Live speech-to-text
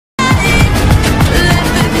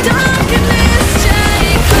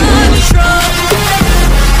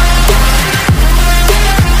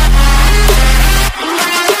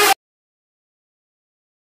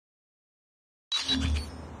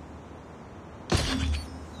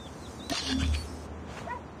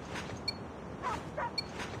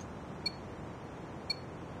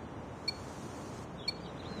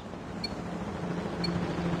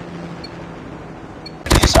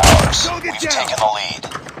taken the lead.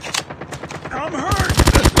 I'm hurt!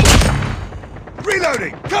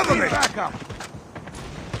 Reloading! Cover me! Back up!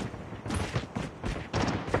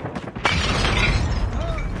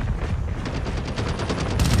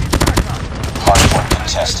 Hardpoint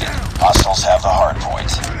contested. Hostiles have the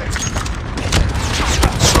hardpoint.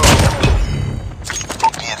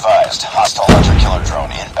 Be advised, hostile hunter-killer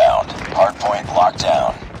drone inbound. Hardpoint locked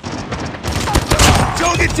down.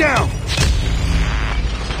 Target down!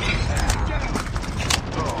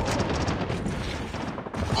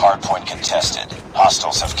 Hardpoint contested.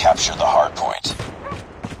 Hostiles have captured the hardpoint.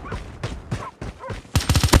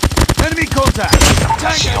 Enemy contact!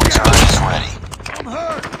 Tango Shield down! turret is ready. I'm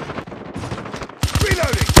hurt!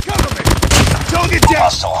 Reloading! Cover me! Target down!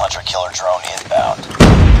 Hostile hunter-killer drone inbound.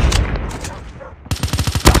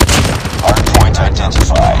 Hardpoint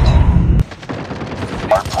identified.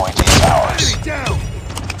 Hardpoint is ours. Enemy down!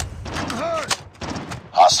 I'm hurt!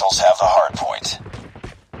 Hostiles have the hardpoint.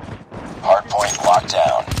 Hardpoint locked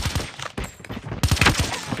down.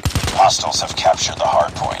 Hostiles have captured the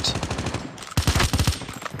hardpoint.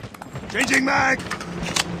 Changing mag!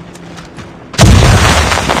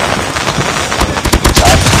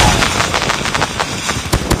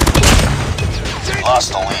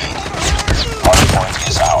 Lost the lead. Hardpoint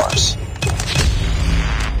is ours.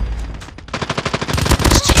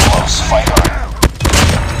 It's too close. Fight hard.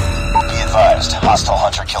 Be advised, hostile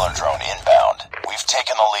hunter-killer drone inbound. We've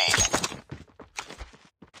taken the lead.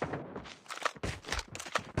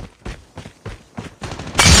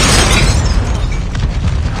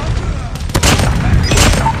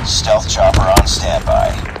 Stealth chopper on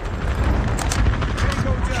standby.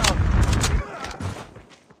 Go down!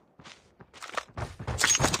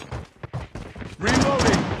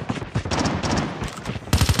 Reloading!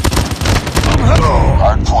 I'm hurt!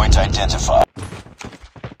 Hardpoint identified.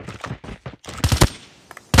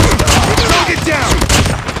 Target down!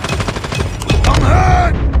 I'm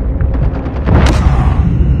hurt!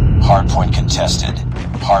 Hardpoint contested.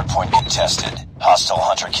 Hardpoint contested. Hostile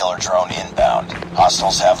hunter-killer drone inbound.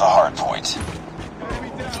 Hostiles have the hardpoint.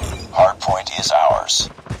 Hardpoint is ours.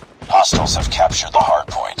 Hostiles have captured the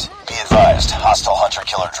hardpoint. Be advised, hostile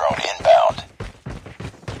hunter-killer drone inbound.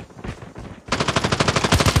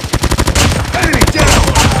 Enemy down!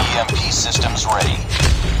 EMP systems ready.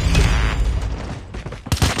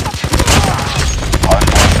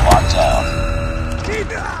 Hardpoint locked down.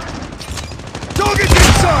 Target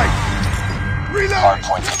inside! Reload!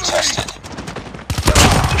 Hardpoint contested.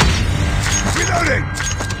 Reloading!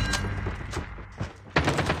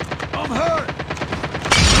 I'm hurt!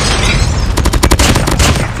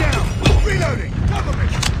 Get down! Reloading! Cover me!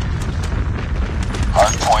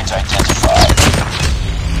 Hardpoint identified.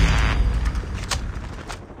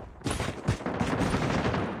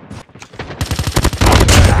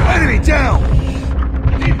 Enemy down!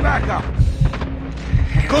 Need backup!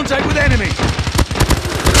 Contact with enemy!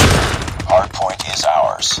 Hardpoint is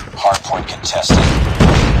ours. Hardpoint contested.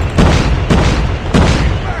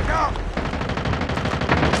 Back up!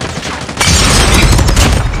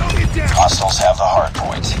 Hostiles have the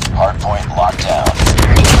hardpoint. Hardpoint locked down.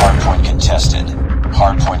 Hardpoint contested.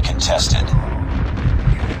 Hardpoint contested.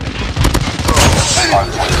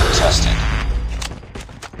 Hardpoint contested.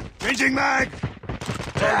 Changing mag!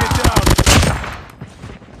 Target down!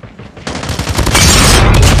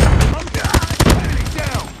 I'm down! Enemy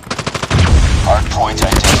down! Hardpoint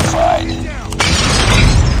identified. Down!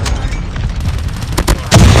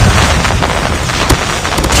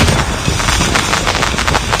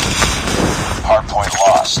 Hardpoint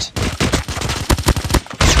lost.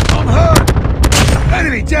 I'm hurt!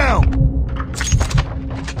 Enemy down!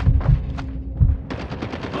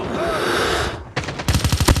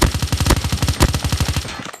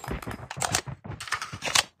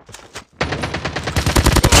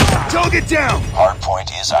 Target down! Hardpoint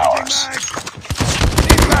is ours.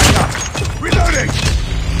 Need backup! Reloading!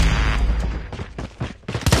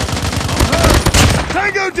 I'm hurt!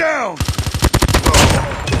 Tango down!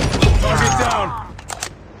 Target down!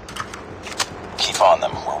 Keep on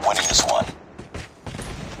them. We're winning this one.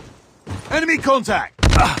 Enemy contact!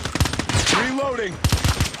 Reloading!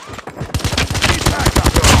 Need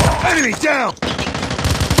backup! Enemy down!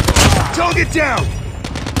 Target down!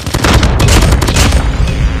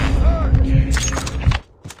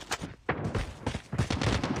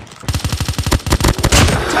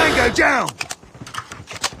 Tango down!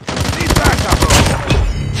 Need backup!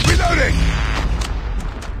 Reloading!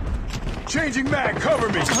 Changing mag, cover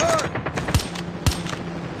me!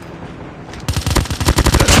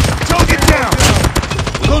 Target down!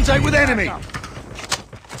 Contact with enemy!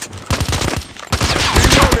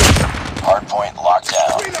 Hardpoint locked. locked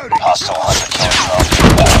down. Reloading. Hostile hunter-killer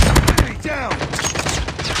drone inbound. Enemy down.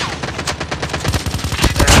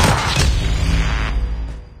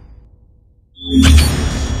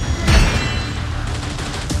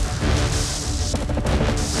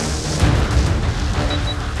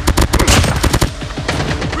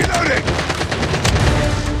 Reloading.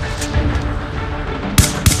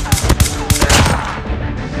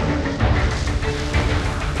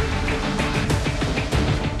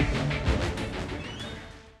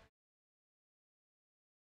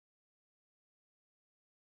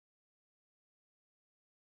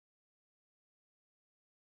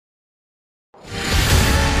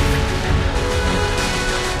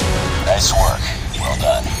 Nice work. Well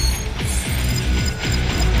done.